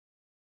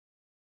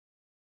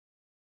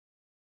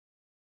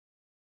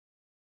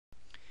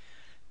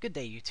Good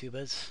day,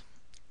 YouTubers.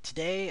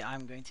 Today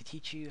I'm going to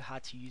teach you how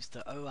to use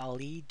the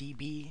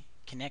OleDb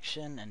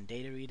connection and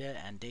data reader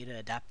and data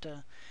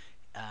adapter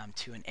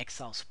to an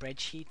Excel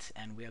spreadsheet,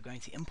 and we are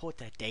going to import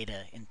that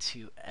data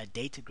into a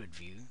data grid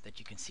view that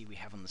you can see we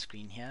have on the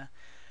screen here.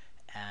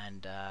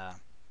 And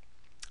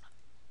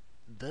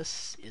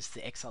this is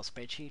the Excel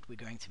spreadsheet we're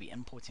going to be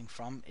importing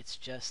from. It's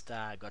just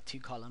got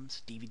two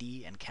columns,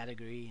 DVD and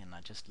category, and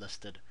I just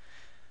listed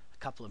a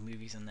couple of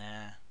movies in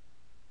there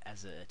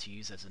to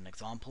use as an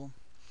example.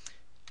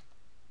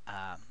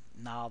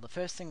 Now the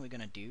first thing we're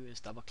going to do is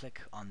double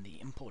click on the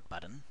import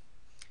button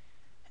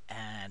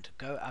and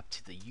go up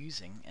to the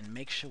using and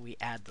make sure we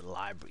add the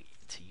library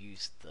to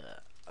use the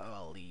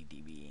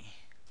OleDb.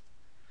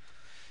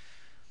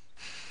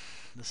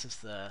 This is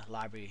the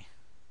library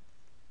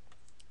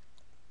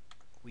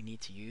we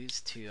need to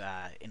use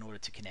in order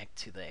to connect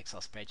to the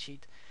Excel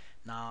spreadsheet.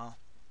 Now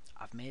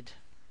I've made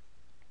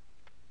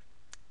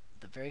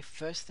the very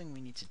first thing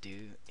we need to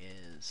do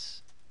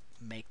is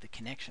make the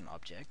connection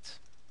object.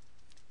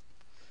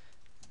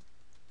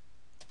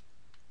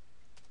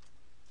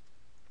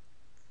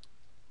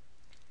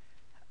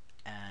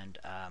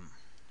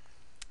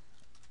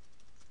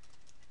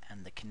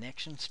 And the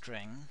connection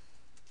string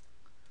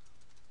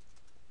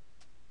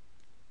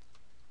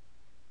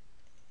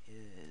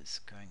is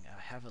going.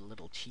 I have a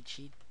little cheat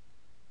sheet.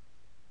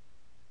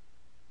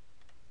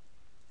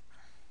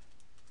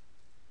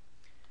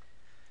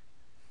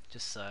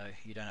 Just so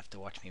you don't have to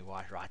watch me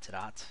write it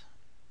out.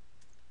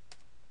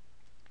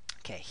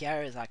 Okay,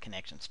 here is our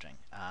connection string.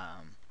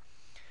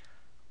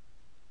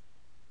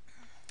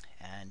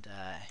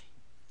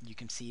 You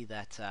can see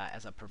that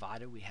as a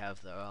provider we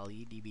have the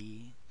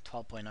OleDb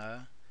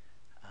 12.0.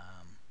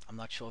 I'm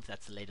not sure if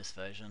that's the latest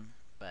version,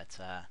 but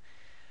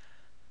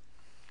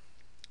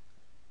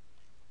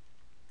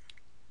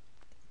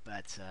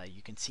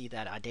you can see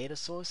that our data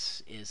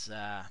source is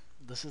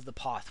this is the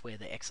path where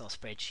the Excel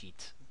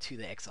spreadsheet to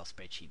the Excel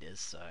spreadsheet is.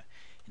 So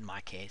in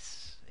my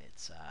case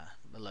it's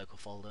the local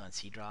folder on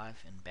C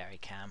drive in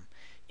BarryCam,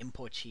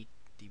 import sheet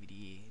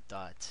dvd.xlsx,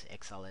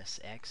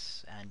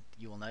 and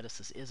you will notice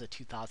this is a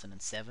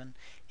 2007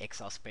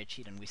 Excel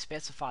spreadsheet, and we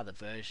specify the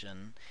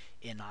version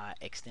in our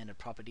extended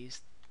properties,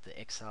 the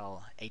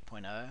Excel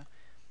 8.0.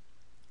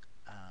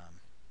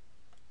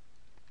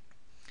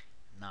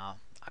 Now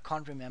I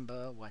can't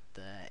remember what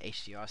the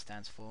HDR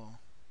stands for,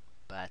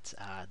 but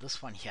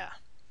this one here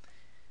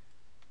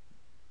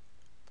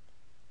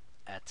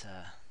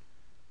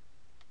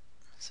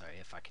sorry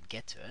if I can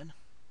get to it,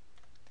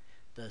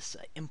 this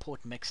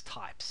import mixed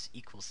types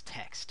equals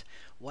text.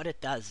 What it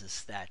does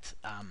is that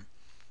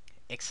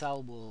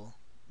Excel will,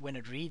 when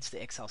it reads the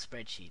Excel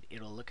spreadsheet,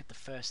 it will look at the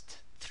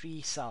first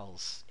three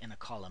cells in a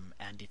column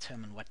and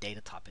determine what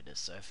data type it is.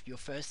 So if your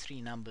first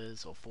three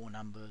numbers or four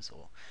numbers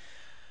or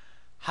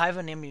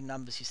however many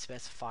numbers you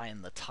specify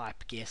in the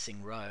type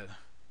guessing row,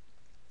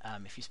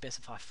 if you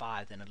specify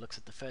 5, then it looks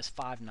at the first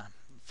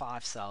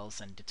five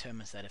cells and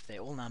determines that if they're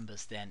all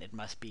numbers, then it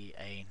must be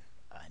a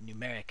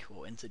numeric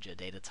or integer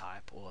data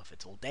type, or if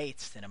it's all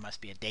dates, then it must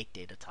be a date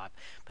data type.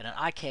 But in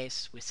our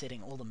case we're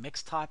setting all the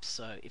mixed types,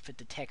 so if it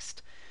detects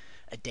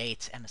a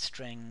date and a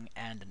string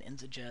and an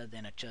integer,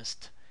 then it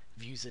just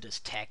views it as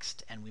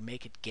text, and we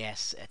make it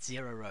guess at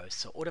 0 rows.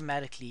 So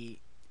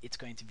automatically it's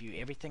going to view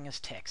everything as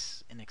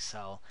text in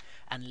Excel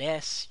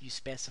unless you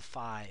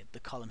specify the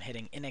column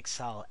heading in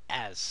Excel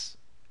as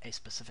a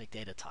specific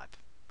data type.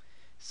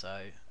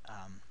 So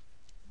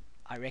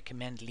I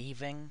recommend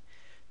leaving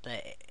the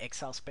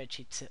Excel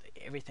spreadsheet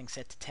everything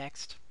set to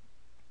text,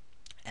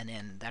 and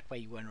then that way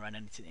you won't run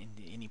into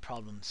any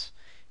problems,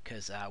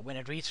 because when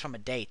it reads from a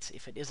date,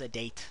 if it is a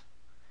date,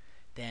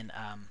 then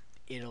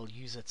it'll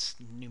use its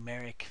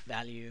numeric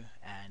value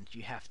and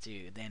you have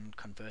to then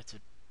convert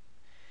it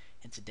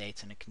into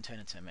dates, and it can turn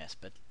into a mess.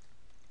 But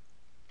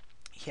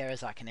here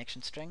is our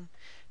connection string.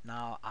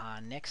 Now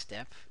our next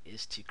step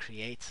is to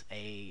create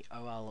a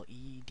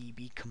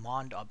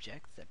OleDbCommand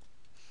object that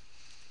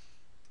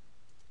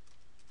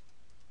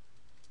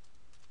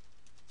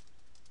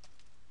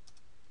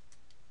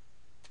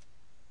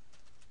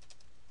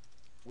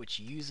which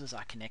uses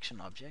our connection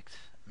object.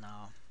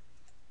 Now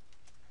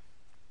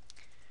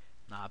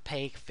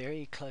pay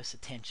very close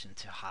attention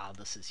to how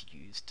this is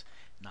used.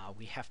 Now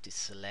we have to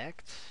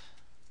select,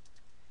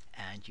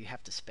 and you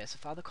have to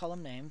specify the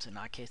column names. In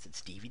our case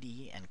it's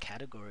DVD and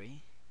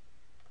category,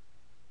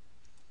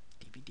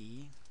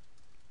 DVD,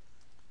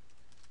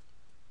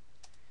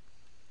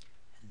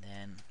 and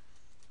then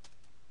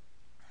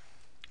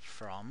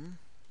from,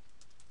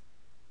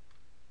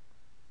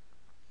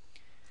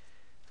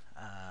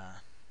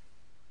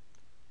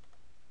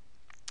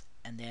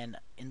 and then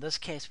in this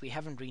case we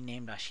haven't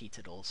renamed our sheet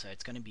at all, so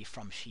it's going to be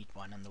from sheet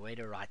 1, and the way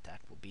to write that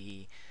will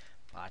be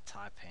by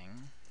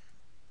typing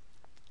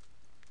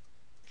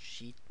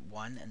sheet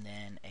 1 and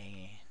then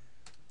a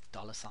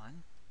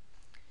 $sign.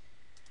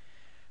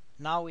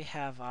 Now we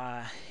have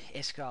our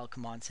SQL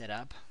command set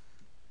up.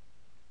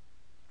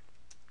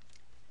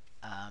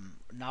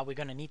 Now we're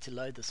going to need to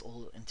load this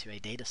all into a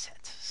data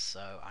set,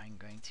 so I'm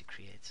going to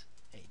create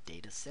a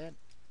data set.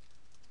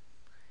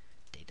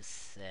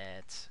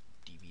 dataset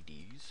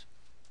DVDs,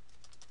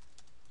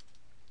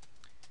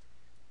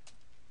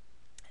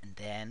 and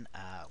then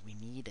we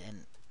need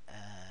an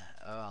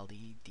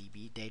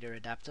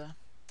OleDbDataAdapter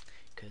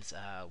because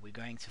we're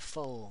going to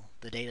fill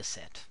the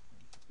dataset.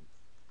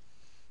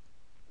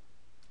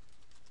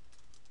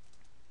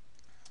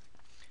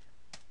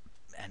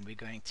 And we're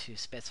going to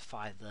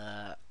specify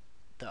the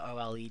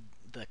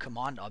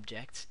command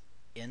object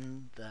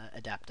in the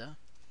adapter.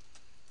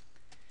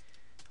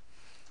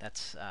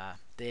 That's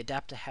the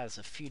adapter has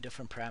a few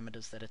different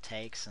parameters that it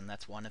takes, and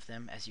that's one of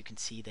them. As you can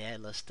see there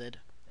listed,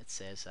 it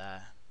says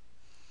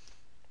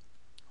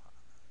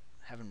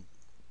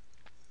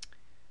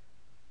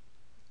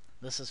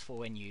this is for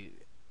when you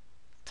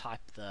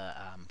type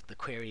the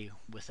query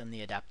within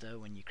the adapter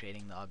when you're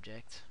creating the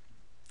object.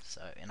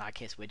 So in our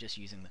case, we're just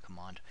using the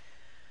command.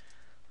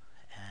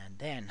 And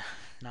then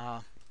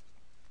now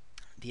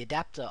the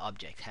adapter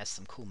object has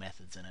some cool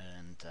methods in it,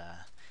 and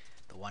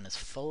the one is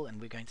fill, and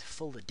we're going to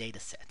fill the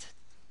dataset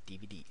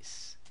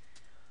DVDs.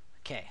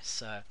 Okay,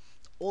 so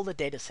all the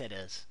dataset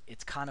is,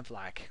 it's kind of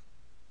like,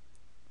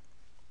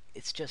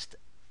 it's just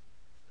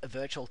a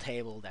virtual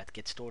table that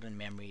gets stored in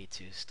memory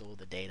to store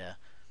the data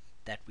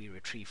that we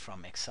retrieve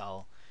from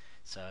Excel.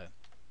 So,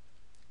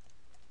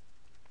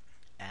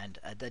 and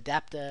the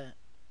adapter,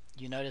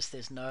 you notice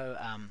there's no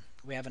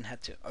we haven't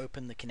had to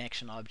open the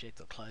connection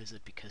object or close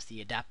it because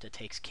the adapter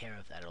takes care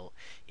of that.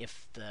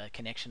 If the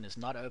connection is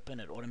not open,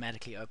 it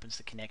automatically opens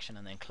the connection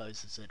and then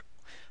closes it.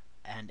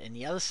 And in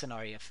the other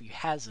scenario, if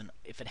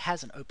it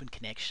has an open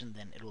connection,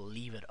 then it will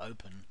leave it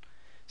open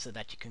so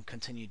that you can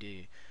continue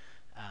to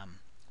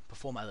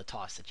perform other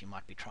tasks that you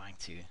might be trying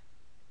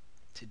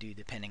to do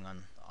depending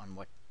on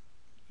what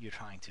you're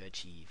trying to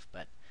achieve.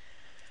 But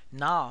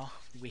now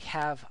we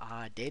have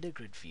our data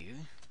grid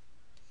view,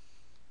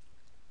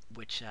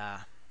 which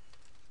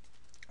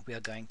we are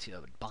going to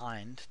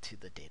bind to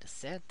the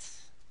dataset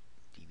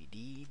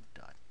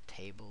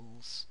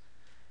dvd.tables,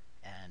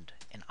 and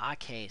in our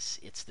case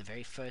it's the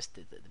very first.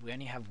 We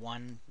only have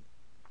one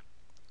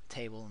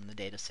table in the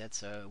dataset,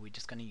 so we're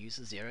just going to use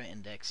a 0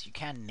 index. You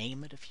can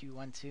name it if you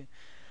want to,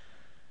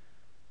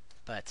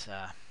 but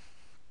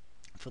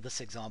for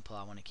this example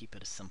I want to keep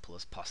it as simple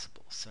as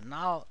possible. So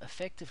now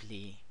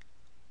effectively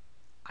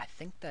I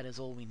think that is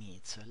all we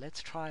need. So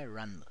let's try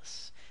run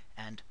this.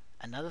 And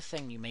another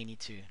thing you may need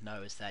to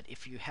know is that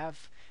if you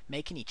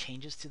make any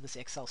changes to this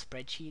Excel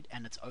spreadsheet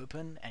and it's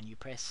open and you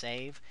press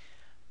save,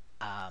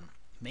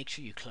 make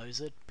sure you close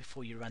it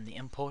before you run the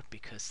import,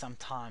 because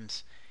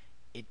sometimes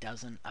it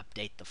doesn't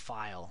update the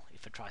file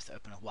if it tries to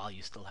open it while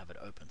you still have it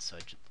open. So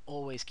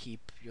always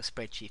keep your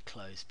spreadsheet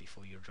closed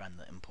before you run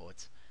the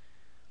import.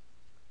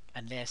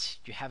 Unless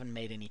you haven't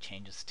made any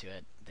changes to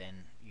it,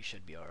 then you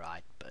should be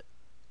alright, but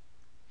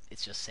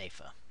it's just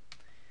safer.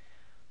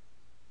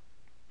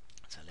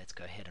 So let's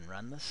go ahead and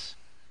run this.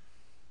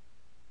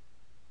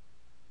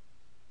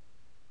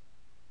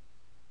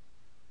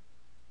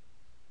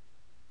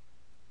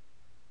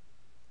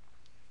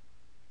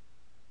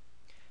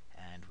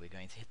 And we're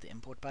going to hit the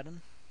import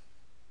button.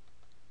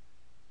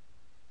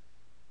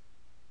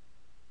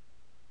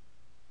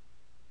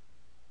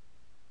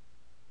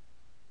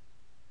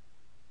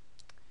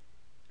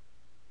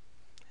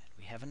 And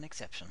we have an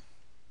exception.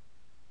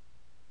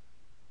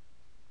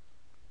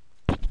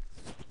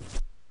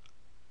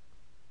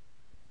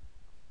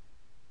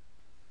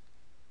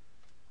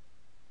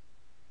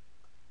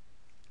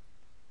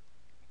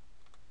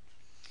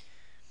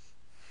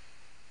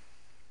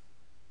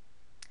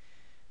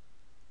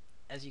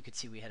 As you could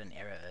see, we had an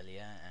error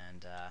earlier,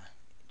 and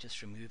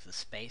just remove the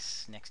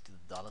space next to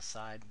the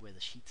 $sign where the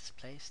sheet is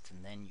placed,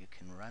 and then you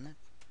can run it.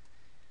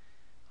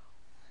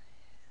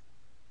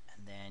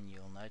 And then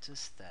you'll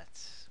notice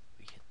that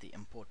we hit the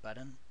import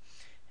button,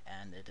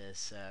 and it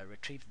has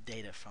retrieved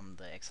data from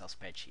the Excel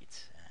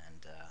spreadsheet.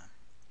 And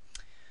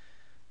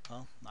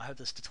well, I hope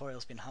this tutorial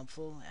has been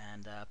helpful,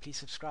 and please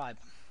subscribe.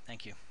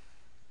 Thank you.